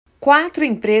4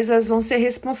 empresas vão ser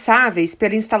responsáveis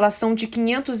pela instalação de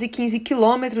 515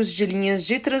 quilômetros de linhas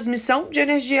de transmissão de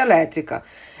energia elétrica.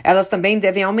 Elas também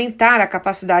devem aumentar a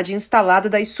capacidade instalada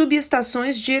das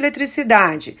subestações de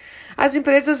eletricidade. As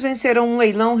empresas venceram um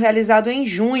leilão realizado em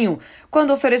junho,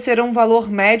 quando ofereceram um valor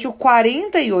médio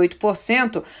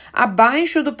 48%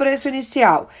 abaixo do preço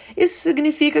inicial. Isso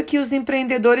significa que os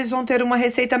empreendedores vão ter uma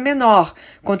receita menor,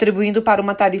 contribuindo para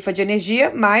uma tarifa de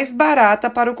energia mais barata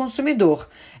para o consumidor.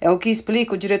 É o que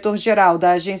explica o diretor-geral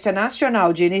da Agência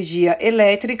Nacional de Energia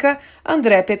Elétrica,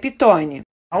 André Pepitone.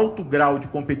 Alto grau de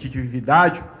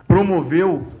competitividade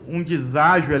promoveu um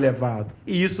deságio elevado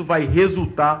e isso vai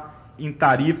resultar em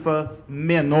tarifas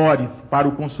menores para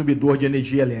o consumidor de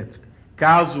energia elétrica.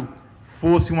 Caso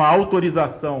fosse uma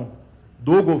autorização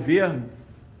do governo,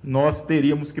 nós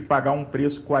teríamos que pagar um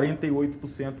preço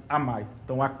 48% a mais.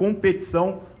 Então a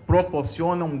competição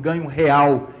proporciona um ganho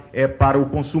real para o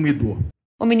consumidor.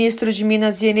 O ministro de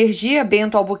Minas e Energia,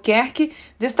 Bento Albuquerque,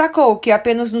 destacou que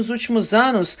apenas nos últimos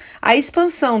anos a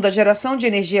expansão da geração de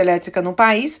energia elétrica no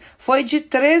país foi de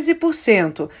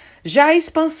 13%. Já a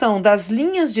expansão das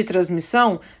linhas de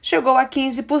transmissão chegou a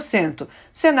 15%,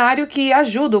 cenário que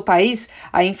ajuda o país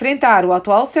a enfrentar o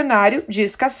atual cenário de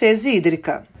escassez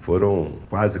hídrica. Foram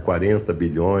quase 40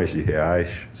 bilhões de reais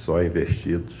só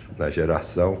investidos na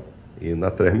geração e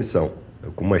na transmissão,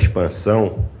 com uma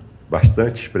expansão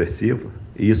bastante expressiva.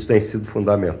 E isso tem sido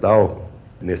fundamental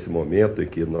nesse momento em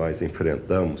que nós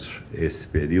enfrentamos esse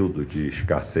período de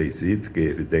escassez hídrica,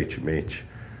 evidentemente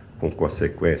com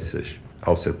consequências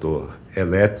ao setor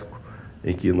elétrico,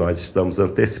 em que nós estamos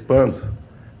antecipando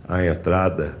a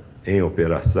entrada em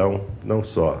operação, não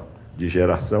só de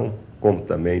geração, como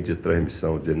também de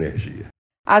transmissão de energia.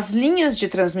 As linhas de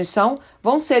transmissão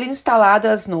vão ser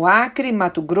instaladas no Acre,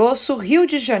 Mato Grosso, Rio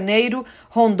de Janeiro,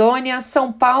 Rondônia,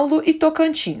 São Paulo e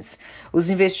Tocantins. Os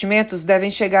investimentos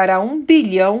devem chegar a 1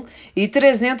 bilhão e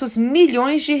 300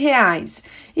 milhões de reais.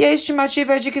 E a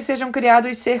estimativa é de que sejam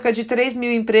criados cerca de 3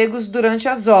 mil empregos durante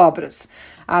as obras.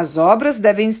 As obras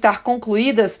devem estar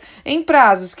concluídas em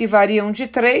prazos que variam de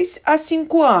 3 a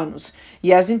 5 anos.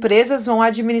 E as empresas vão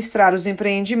administrar os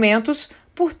empreendimentos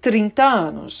por 30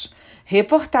 anos.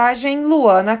 Reportagem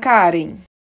Luana Karen.